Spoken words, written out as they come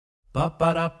Ba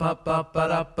ba da ba ba ba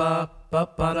da ba ba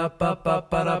ba da ba ba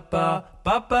ba da ba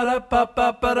ba ba da ba ba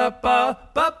ba da ba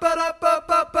ba ba da ba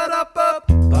ba ba da ba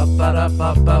ba ba da ba ba ba da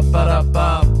ba ba ba da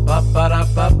ba ba ba da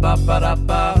ba ba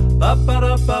ba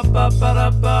da ba ba ba da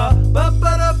ba ba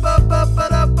ba da ba ba ba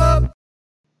da ba.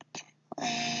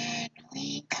 When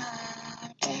we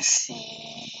come to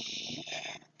see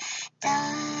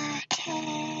the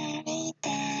candy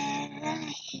that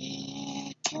are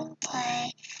here to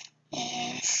play,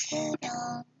 if you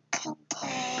don't come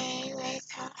play with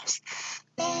us,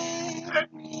 then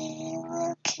we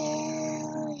will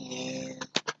kill you.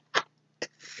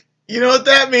 You know what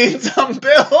that means? I'm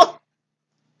Bill.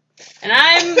 And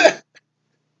I'm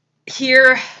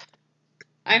here.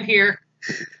 I'm here.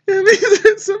 It means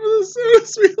that some of the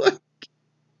songs we like.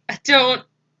 I don't.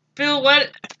 Bill, what?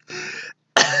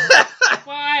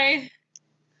 Why?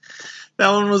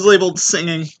 That one was labeled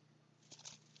singing.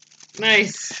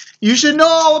 Nice. You should know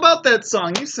all about that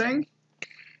song. You sing.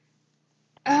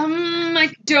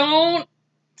 I don't.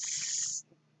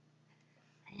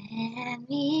 When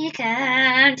we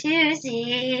come to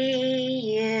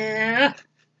see you.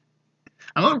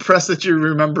 I'm impressed that you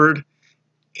remembered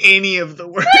any of the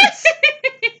words.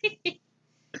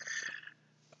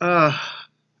 How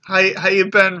you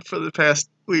been for the past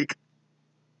week?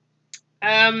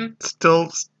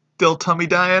 Still tummy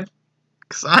dying?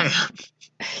 'Cause I am.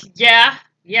 Yeah.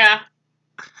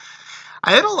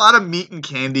 I had a lot of meat and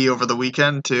candy over the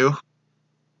weekend, too.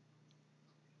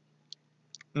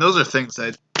 And those are things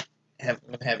I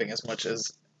haven't been having as much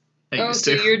as I used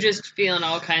So to. you're just feeling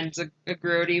all kinds of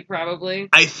grody, probably?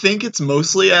 I think it's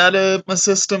mostly out of my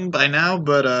system by now,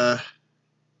 but,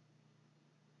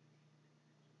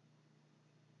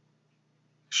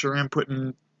 sure am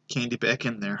putting candy back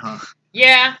in there, huh?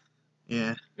 Yeah.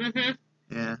 Yeah. Mm-hmm.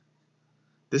 Yeah.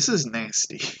 This is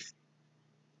nasty.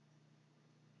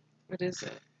 What is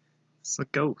it? It's a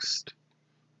ghost.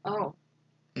 Oh.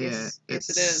 Yeah. Yes, it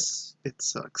is. It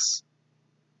sucks.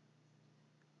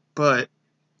 But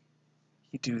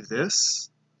you do this.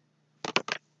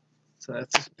 So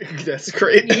that's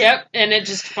great. Yep, and it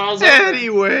just falls over.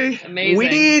 Anyway, Amazing.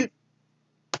 we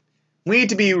need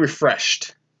to be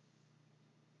refreshed.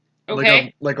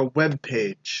 Okay. Like a web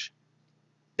page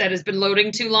That has been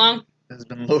loading too long? that has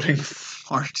been loading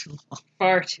far too long.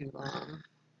 Far too long.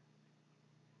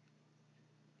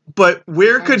 But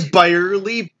where Far could too-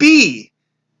 Birely be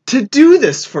to do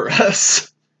this for us?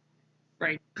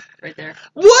 Right there.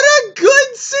 What a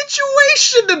good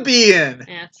situation to be in!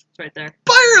 Yeah, it's right there.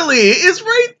 Birely is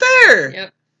right there!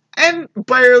 Yep. And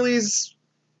Birely's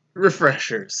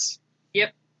refreshers.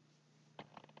 Yep.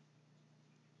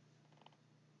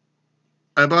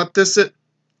 I bought this at...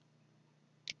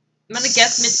 I'm gonna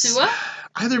guess Mitsuwa?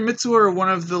 Either Mitsuwa or one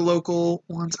of the local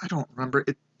ones. I don't remember.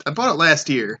 I bought it last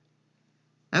year.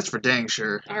 That's for dang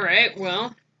sure. Alright,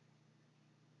 well.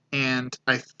 And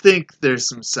I think there's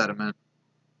some sediment.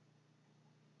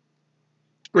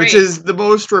 Which Great. is the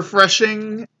most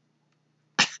refreshing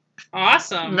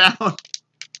Awesome. noun.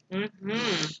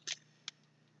 Mm-hmm.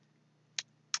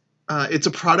 It's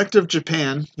a product of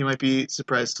Japan. You might be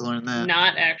surprised to learn that.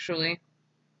 Not actually.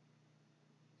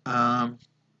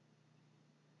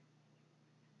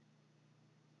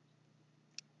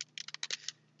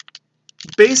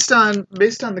 Based on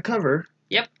the cover.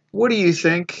 Yep. What do you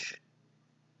think?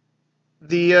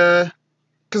 Because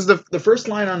the first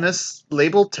line on this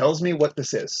label tells me what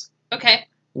this is. Okay.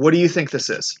 What do you think this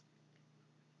is?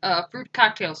 Fruit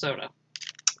cocktail soda.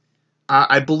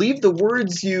 I believe the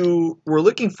words you were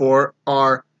looking for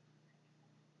are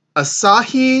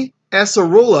Asahi,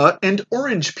 acerola, and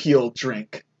orange peel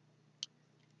drink.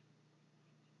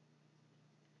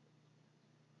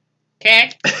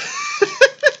 Okay.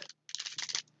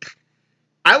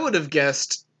 I would have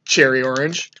guessed cherry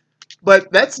orange,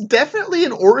 but that's definitely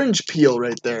an orange peel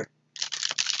right there.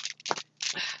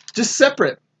 Just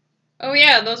separate. Oh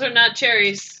yeah, those are not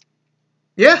cherries.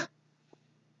 Yeah.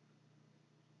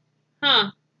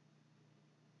 Huh.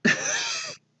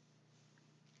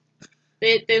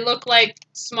 They look like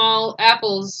small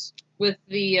apples with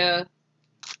the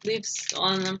leaves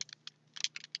on them.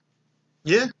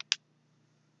 Yeah.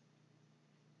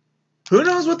 Who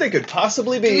knows what they could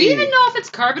possibly be? Do we even know if it's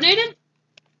carbonated?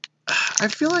 I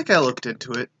feel like I looked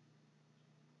into it.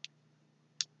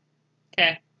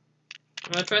 Okay.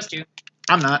 I'm gonna trust you.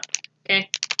 I'm not. Okay.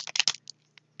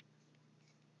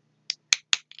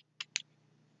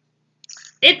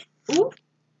 It's... Ooh.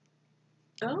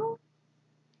 Oh.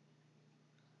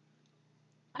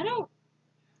 I don't...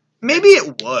 Maybe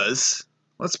it was.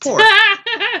 Let's pour.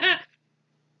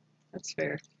 That's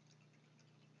fair.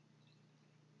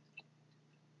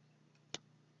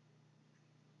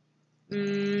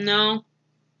 No.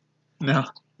 No.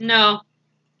 No.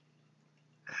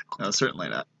 No, certainly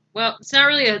not. Well, it's not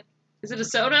really a... Is it a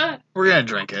soda? We're gonna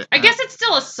drink it. I guess it's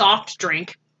still a soft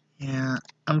drink. Yeah,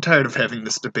 I'm tired of having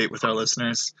this debate with our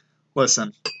listeners.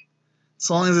 Listen, as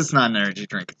long as it's not an energy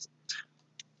drink,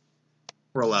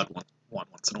 we're allowed one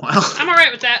once in a while. I'm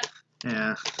alright with that.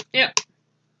 Yeah. Yep.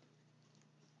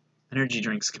 Energy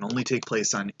drinks can only take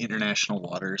place on international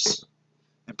waters,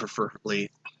 and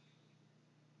preferably...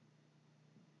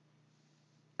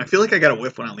 I feel like I got a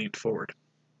whiff when I leaned forward.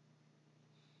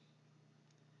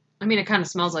 I mean, it kind of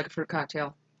smells like a fruit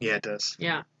cocktail. Yeah, it does.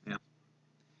 Yeah.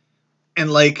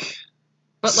 And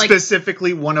but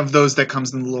specifically one of those that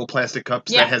comes in the little plastic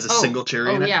cups that has a single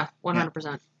cherry in it. Oh yeah,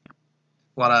 100%.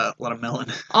 A lot of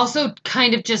melon. Also,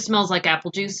 kind of just smells like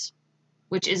apple juice,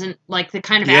 which isn't like the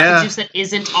kind of apple juice that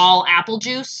isn't all apple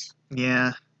juice.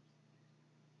 Yeah.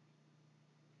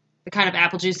 The kind of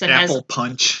apple juice that Apple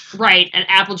punch. Right, an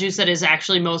apple juice that is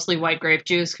actually mostly white grape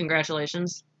juice.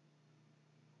 Congratulations.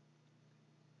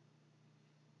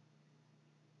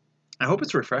 I hope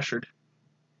it's refreshed.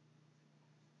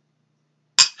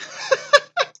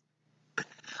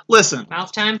 Listen.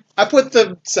 Mouth time? I put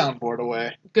the soundboard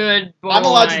away. Good boy. I'm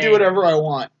allowed to do whatever I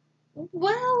want.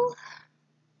 Well...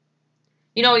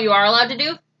 You know what you are allowed to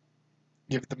do?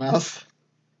 Give it the mouth.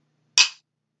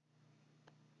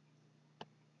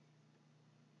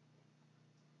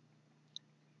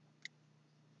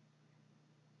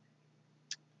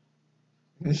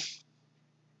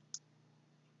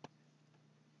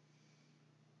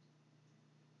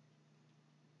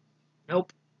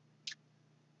 Nope.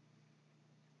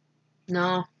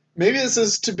 No. Maybe this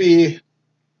is to be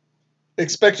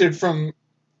expected from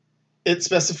it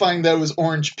specifying that it was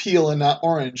orange peel and not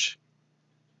orange.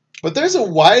 But there's a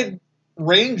wide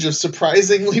range of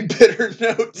surprisingly bitter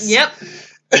notes. Yep.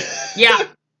 Yeah.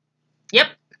 Yep.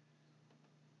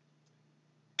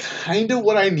 Kind of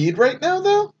what I need right now,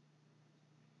 though.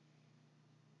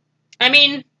 I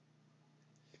mean...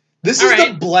 This is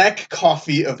the black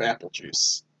coffee of apple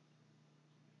juice.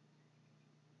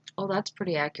 Oh, that's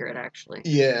pretty accurate, actually.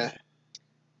 Yeah.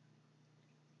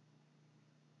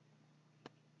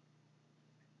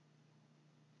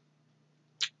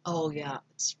 Oh, yeah.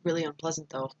 It's really unpleasant,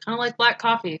 though. Kind of like black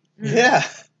coffee. Mm. Yeah.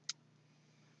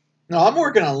 No, I'm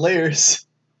working on layers.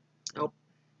 Nope.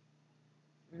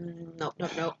 Nope.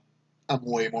 I'm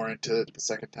way more into it the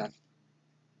second time.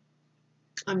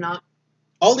 I'm not.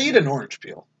 I'll eat an orange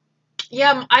peel.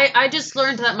 Yeah, I just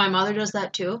learned that my mother does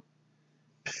that, too.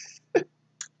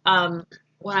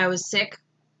 When I was sick,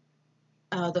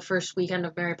 the first weekend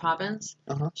of Mary Poppins,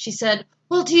 she said,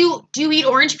 well, do you eat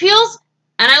orange peels?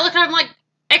 And I looked at her, I'm like,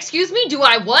 excuse me, do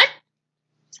I what?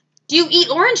 Do you eat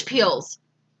orange peels?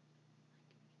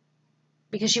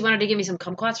 Because she wanted to give me some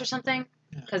kumquats or something,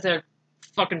 because they're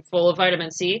fucking full of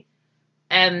vitamin C.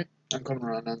 And I'm coming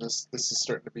around on this. This is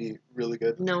starting to be really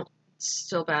good. No, it's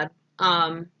still bad.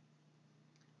 But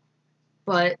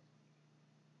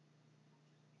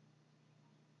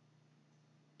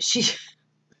I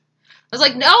was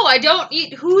like, no, I don't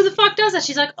eat. Who the fuck does that?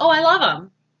 She's like, oh, I love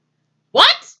them.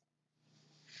 What?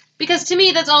 Because to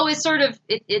me, that's always sort of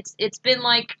it's been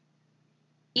like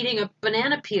eating a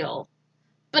banana peel,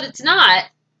 but it's not.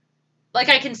 Like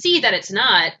I can see that it's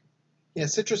not. Yeah,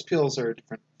 citrus peels are a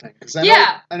different thing. Because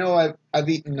I know I've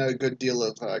eaten a good deal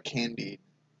of candied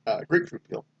grapefruit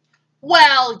peel.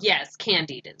 Well, yes,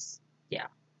 candied is, yeah.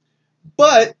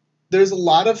 But there's a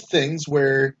lot of things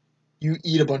where you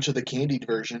eat a bunch of the candied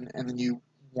version and then you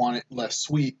want it less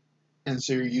sweet, and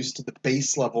so you're used to the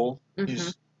base level. You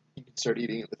can start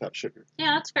eating it without sugar.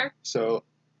 Yeah, that's fair. So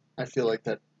I feel like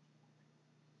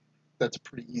that's a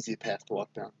pretty easy path to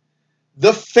walk down.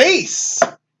 The face!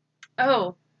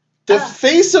 Oh. The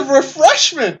face of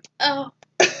refreshment! Oh.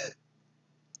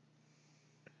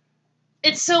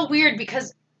 It's so weird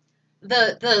because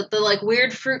the like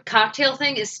weird fruit cocktail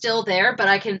thing is still there, but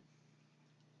I can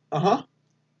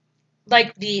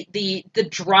like the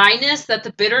dryness that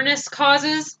the bitterness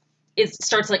causes, it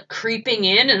starts like creeping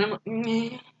in, and I'm like,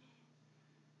 meh.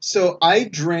 So I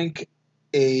drink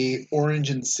a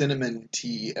orange and cinnamon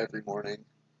tea every morning,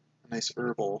 a nice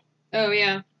herbal. Oh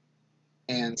yeah.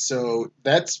 And so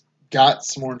that's got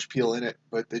some orange peel in it,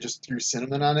 but they just threw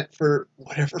cinnamon on it for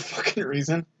whatever fucking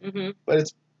reason. Mm-hmm. But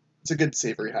it's a good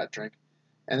savory hot drink.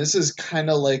 And this is kind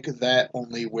of like that,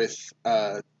 only with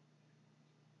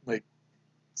like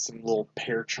some little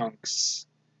pear chunks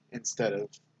instead of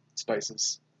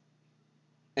spices.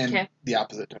 And the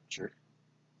opposite temperature.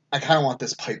 I kind of want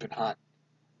this piping hot.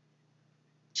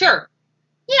 Sure.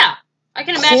 Yeah. I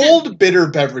can imagine. Cold bitter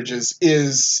beverages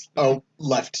is a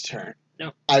left turn.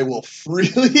 No. I will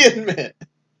freely admit.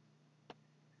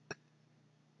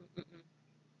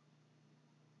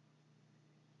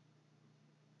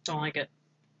 don't like it.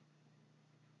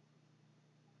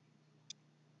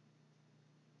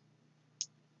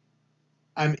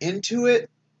 I'm into it,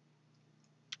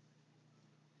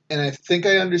 and I think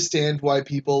I understand why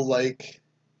people like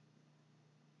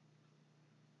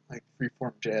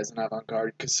freeform jazz and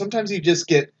avant-garde, because sometimes you just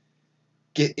get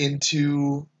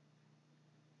into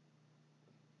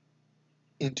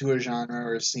a genre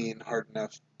or a scene hard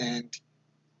enough, and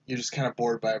you're just kind of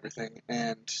bored by everything,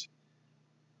 and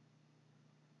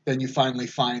then you finally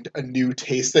find a new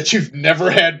taste that you've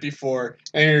never had before,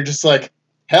 and you're just like,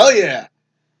 hell yeah,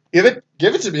 give it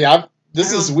to me.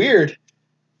 This is weird.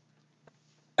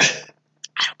 I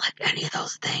don't like any of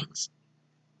those things.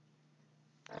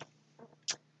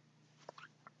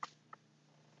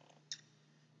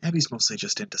 Abby's mostly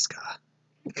just into ska,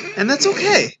 and that's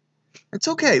okay. It's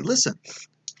okay. Listen.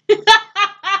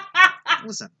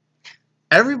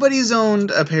 Everybody's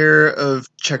owned a pair of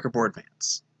checkerboard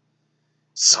Vans.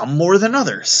 Some more than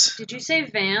others. Did you say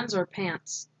Vans or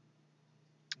pants?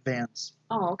 Vans.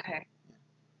 Oh, okay.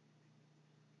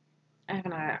 I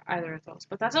haven't had either of those,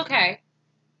 but that's okay.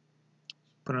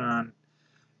 Put it on.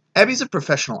 Abby's a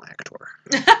professional actor.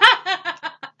 You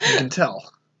can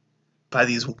tell by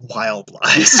these wild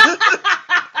lies.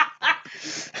 I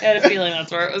had a feeling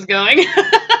that's where it was going.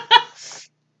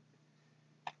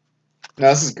 No,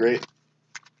 this is great.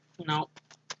 No.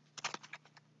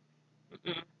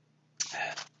 Mm-mm.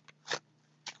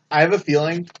 I have a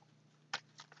feeling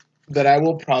that I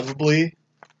will probably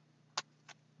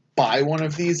buy one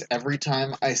of these every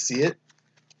time I see it,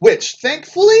 which,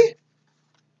 thankfully,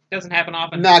 Doesn't happen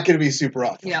often. not going to be super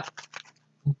often. Yeah.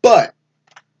 But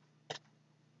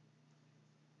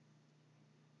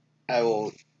I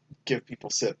will give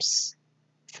people sips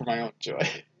for my own joy.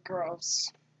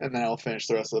 Gross. And then I'll finish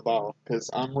the rest of the bottle because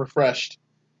I'm refreshed.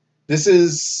 This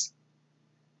is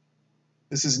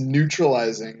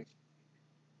neutralizing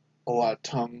a lot of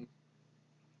tongue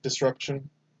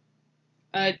disruption.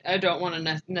 I don't want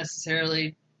to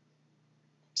necessarily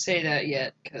say that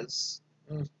yet, because...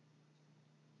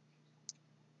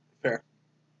 Fair.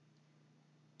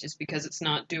 Just because it's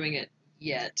not doing it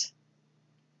yet.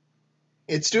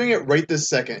 It's doing it right this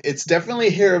second. It's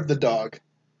definitely hair of the dog,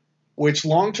 which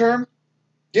long term,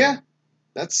 yeah,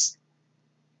 that's...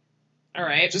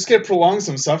 Alright. Just gonna prolong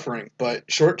some suffering, but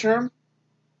short term,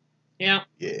 Yeah.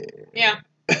 yeah. Yeah.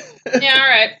 Yeah,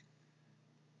 alright.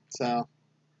 So,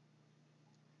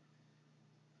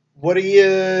 what do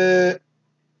you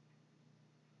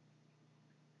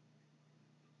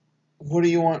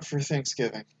want for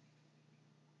Thanksgiving?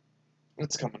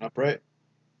 It's coming up, right?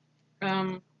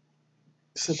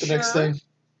 Is that the next Sure. thing?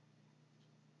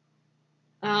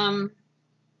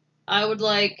 I would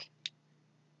like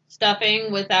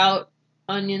stuffing without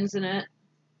onions in it. I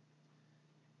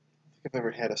think I've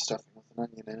ever had a stuffing with an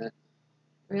onion in it.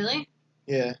 Really?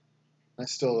 Yeah, I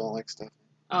still don't like stuffing.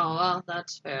 Oh, well,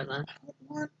 that's fair then. I don't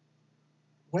want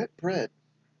wet bread.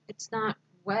 It's not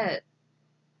wet.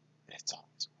 It's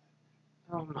always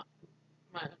Oh,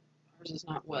 ours is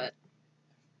not wet.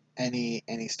 wet.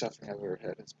 Any stuffing I've ever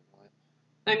had has been wet.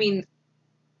 I mean,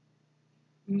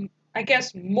 I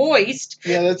guess moist.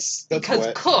 Yeah, that's because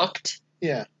wet. Cooked.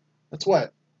 Yeah, that's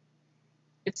wet.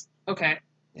 It's okay.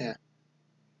 Yeah,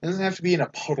 it doesn't have to be in a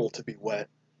puddle to be wet.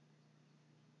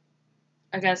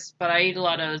 I guess, but I eat a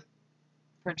lot of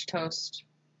French toast,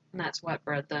 and that's wet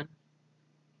bread then.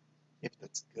 If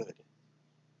that's good.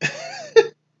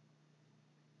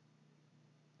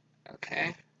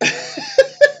 Okay.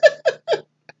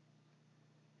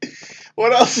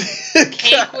 What else?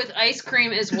 Cake with ice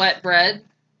cream is wet bread.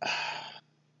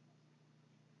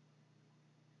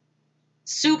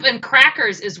 Soup and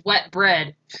crackers is wet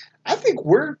bread. I think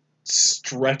we're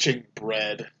stretching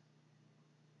bread. I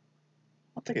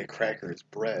don't think a cracker is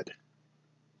bread.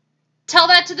 Tell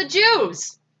that to the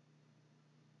Jews.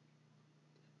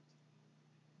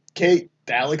 Kate,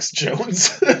 Alex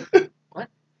Jones. What?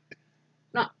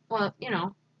 No, well, you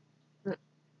know.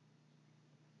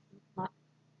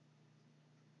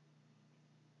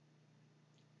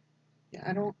 Yeah,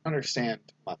 I don't understand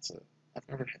matzah. I've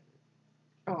never had it.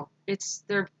 Oh,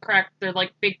 they're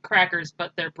like big crackers,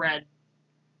 but they're bread.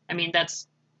 I mean, that's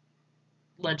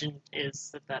legend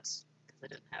is that's because I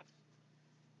didn't have.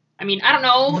 I mean, I don't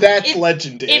know. That's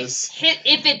legend is.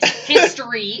 If it's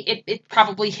history, it's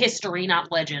probably history,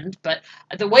 not legend. But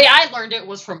the way I learned it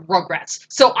was from Rugrats.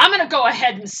 So I'm gonna go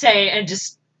ahead and say and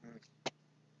just.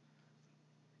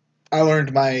 I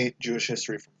learned my Jewish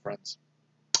history from Friends.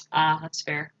 That's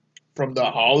fair. From the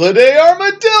Holiday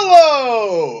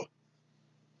Armadillo!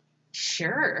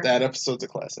 Sure. That episode's a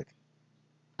classic.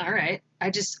 All right. I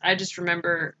just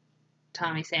remember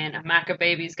Tommy saying, a Maca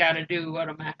baby's gotta do what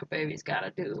a Maca baby's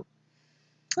gotta do.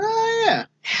 Oh, yeah.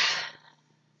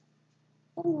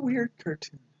 What a weird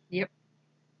cartoon. Yep.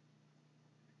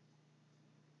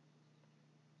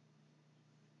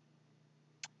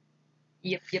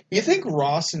 Yep. You think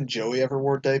Ross and Joey ever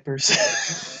wore diapers?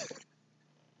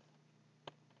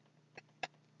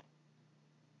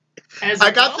 As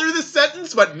I got through the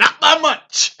sentence, but not by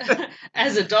much.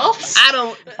 As adults? I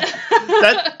don't...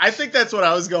 I think that's what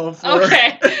I was going for.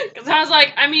 Okay. Because I was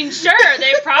like, I mean, sure,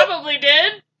 they probably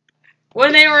did.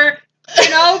 When they were,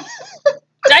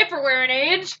 diaper wearing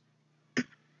age.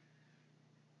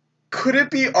 Could it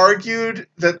be argued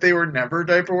that they were never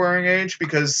diaper wearing age?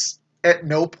 Because at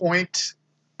no point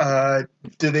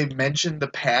do they mention the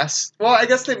past. Well, I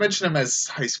guess they mention them as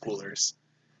high schoolers.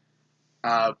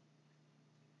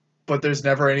 But there's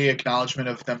never any acknowledgement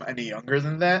of them any younger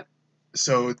than that.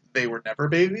 So they were never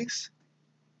babies?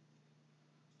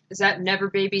 Is that never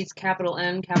babies, capital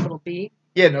N, capital B?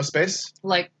 Yeah, no space.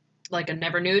 Like a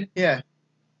never nude? Yeah.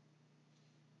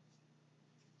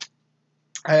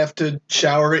 I have to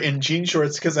shower in jean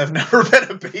shorts because I've never been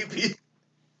a baby.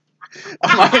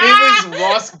 My name is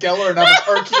Ross Geller and I'm an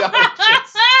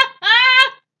archaeologist.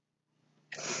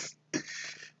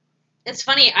 It's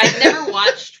funny, I've never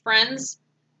watched Friends.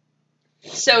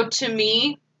 So to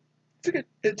me,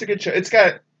 it's a good show. It's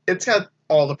got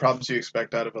all the problems you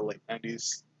expect out of a late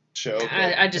 90s show.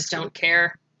 I just don't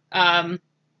care.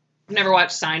 Never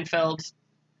watched Seinfeld.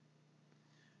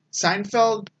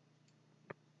 Seinfeld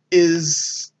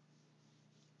is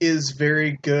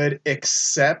very good,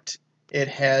 except it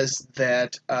has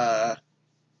that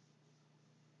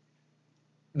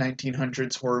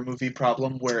 1900s horror movie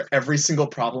problem where every single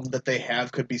problem that they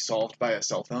have could be solved by a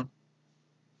cell phone.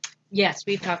 Yes,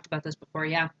 we've talked about this before,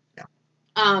 yeah. Yeah.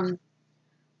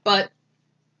 But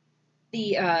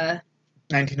the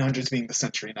 1900s being the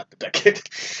century, not the decade.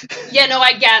 Yeah, no,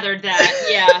 I gathered that.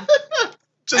 Yeah.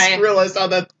 Just realized on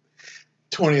that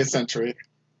 20th century.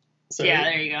 So, yeah,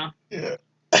 there you go. Yeah.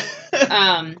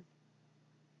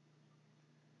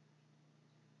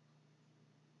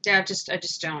 Yeah, I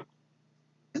just don't.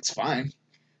 It's fine.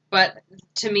 But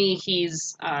to me,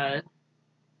 he's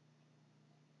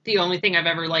the only thing I've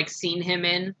ever seen him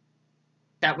in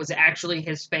that was actually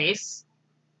his face.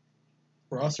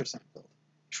 Ross or Seinfeld?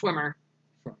 Schwimmer.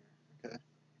 Okay.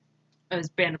 His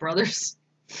Band of Brothers.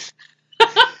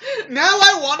 Now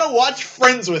I want to watch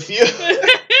Friends with you.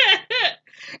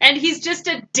 And he's just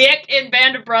a dick in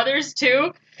Band of Brothers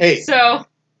too. Hey. So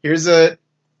here's a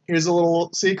little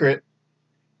secret.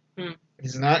 Hmm.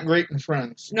 He's not great in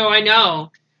Friends. No, I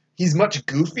know. He's much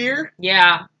goofier.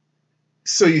 Yeah.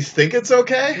 So you think it's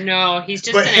okay? No, he's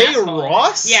just but an hey, asshole.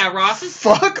 Ross? Yeah, Ross is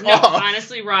fuck no, off.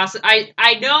 Honestly, Ross, I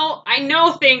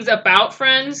know things about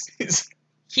Friends.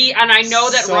 And I know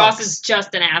that sucks. Ross is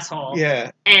just an asshole.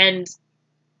 Yeah. And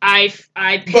I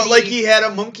pity... But he had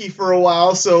a monkey for a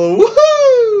while, so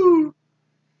woohoo!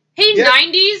 Hey, yeah.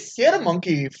 90s? He had a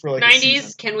monkey for 90s, a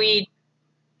season. can we...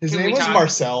 His can name we was talk?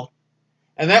 Marcel.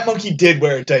 And that monkey did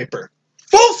wear a diaper.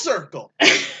 Full circle!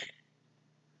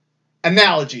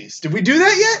 Analogies. Did we do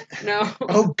that yet? No.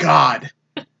 Oh, God.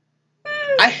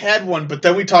 I had one, but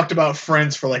then we talked about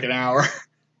Friends for an hour.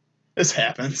 This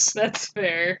happens. That's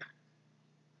fair.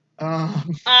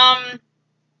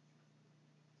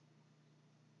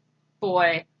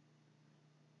 Boy.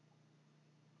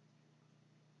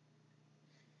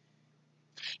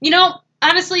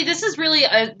 Honestly, this is really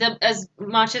as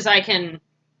much as I can...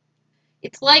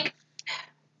 It's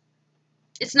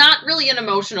not really an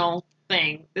emotional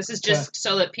thing. This is just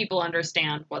so that people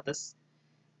understand what this...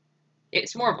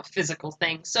 It's more of a physical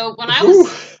thing. So when I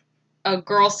was a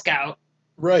Girl Scout...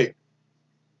 Right.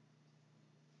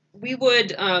 We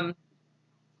would, for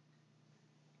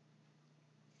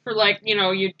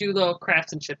you do little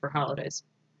crafts and shit for holidays.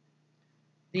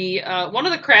 The, one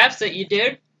of the crafts that you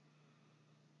did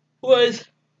was,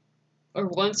 or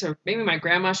maybe my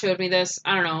grandma showed me this,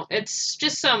 I don't know, it's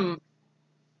just some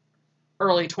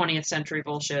early 20th century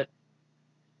bullshit.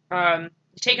 You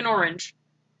take an orange,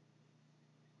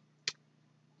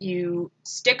 you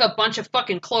stick a bunch of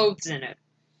fucking cloves in it.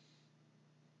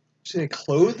 Did you say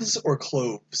clothes or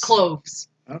cloves? Cloves.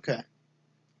 Okay.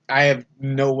 I have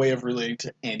no way of relating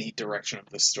to any direction of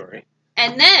this story.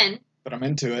 And then... But I'm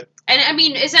into it. And, I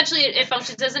mean, essentially, it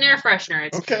functions as an air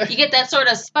freshener. Okay. You get that sort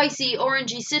of spicy,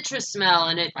 orangey citrus smell,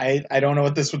 and it... I don't know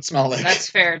what this would smell like. That's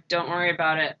fair. Don't worry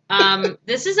about it.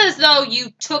 This is as though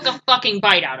you took a fucking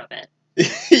bite out of it.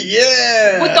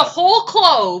 Yeah! With the whole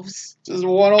cloves. Just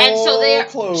one and so they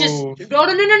clove. just...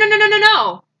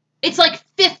 No. It's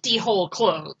 50 whole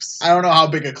cloves. I don't know how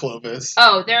big a clove is.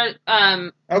 Oh, they're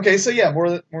Okay, so yeah,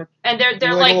 more. and they're like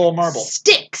like a little marble.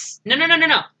 sticks. No.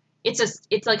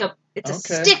 It's like a Okay.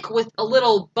 stick with a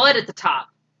little bud at the top.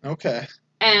 Okay.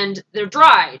 And they're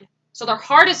dried, so they're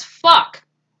hard as fuck.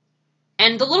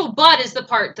 And the little bud is the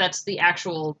part that's the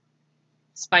actual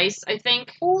spice, I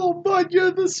think. Oh, bud,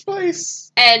 you're the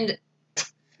spice. And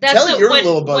that's Tell your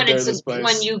little bud when they're it's the spice.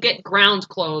 when you get ground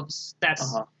cloves. That's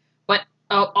Uh-huh. but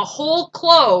a whole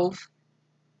clove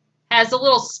has a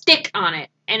little stick on it,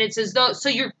 and it's as though so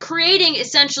you're creating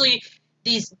essentially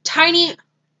these tiny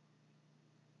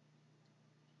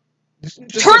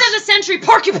turn of the century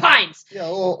porcupines. Yeah,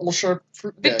 a little sharp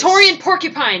fruit guys. Victorian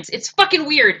porcupines. It's fucking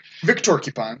weird.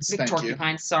 Victorcupines. Thank you.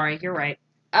 Victorcupines. Sorry, you're right.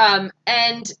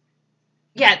 And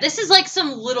yeah, this is like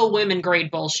some Little Women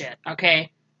grade bullshit.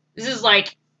 Okay, this is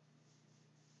like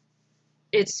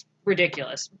it's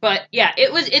ridiculous. But yeah,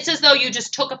 it's as though you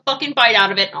just took a fucking bite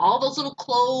out of it, and all those little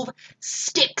clove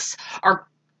sticks are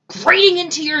grating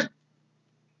into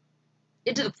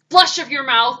the flesh of your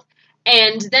mouth,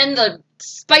 and then the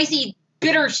spicy,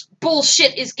 bitter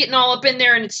bullshit is getting all up in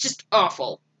there, and it's just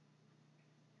awful.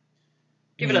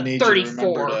 Give it a 34. You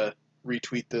remember to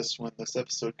retweet this when this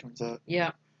episode comes out.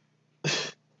 Yeah.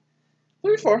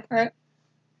 34, alright.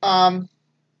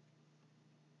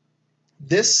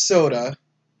 This soda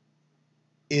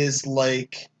is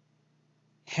like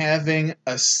having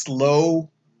a slow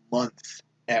month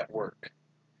at work.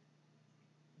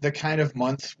 The kind of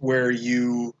month where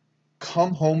you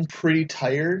come home pretty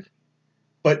tired,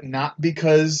 but not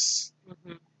because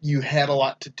you had a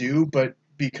lot to do, but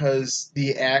because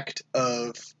the act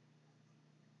of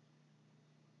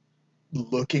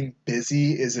looking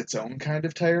busy is its own kind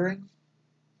of tiring.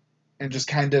 And just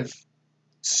kind of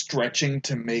stretching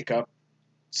to make up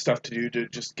stuff to do to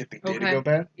just get the day to go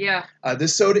bad. Yeah.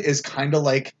 This soda is kind of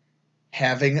like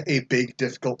having a big,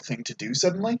 difficult thing to do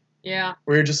suddenly. Yeah.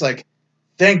 Where you're just like,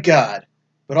 thank God.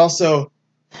 But also...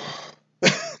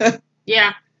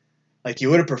 yeah. Like, you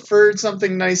would have preferred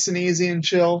something nice and easy and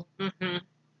chill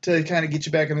to kind of get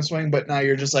you back in the swing, but now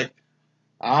you're just like,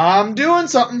 I'm doing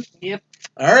something. Yep.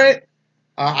 All right.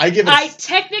 I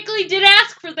technically did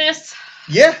ask for this.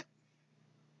 Yeah.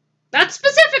 Not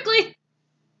specifically.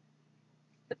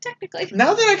 But technically.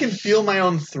 Now that I can feel my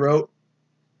own throat,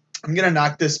 I'm going to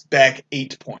knock this back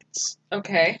 8 points.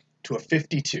 Okay. To a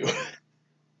 52.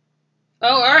 Oh,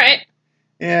 all right.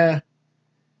 Yeah.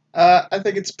 I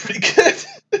think it's pretty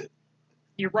good.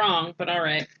 You're wrong, but all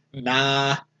right.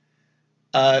 Nah.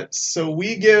 So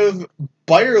we give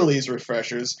Birely's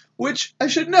refreshers, which I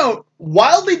should note,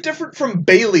 wildly different from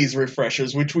Bailey's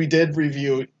refreshers, which we did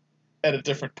review at a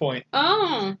different point.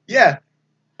 Oh. Yeah.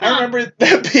 Huh. I remember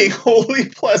that being wholly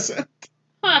pleasant.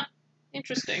 Huh.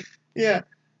 Interesting. Yeah.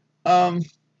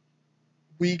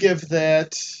 We give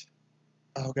that...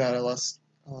 Oh god, I lost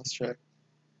track.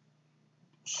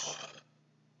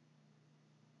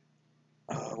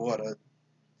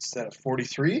 Is that a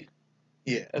 43?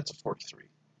 Yeah, that's a 43.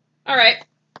 All right.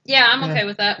 Yeah, I'm okay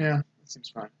with that. Yeah, that seems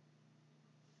fine.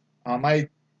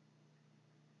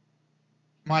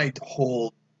 My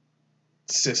whole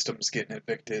system's getting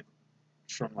evicted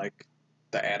from, like,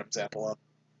 the Adam's apple up.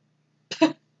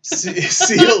 See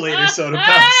you later, Soda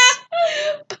Pals.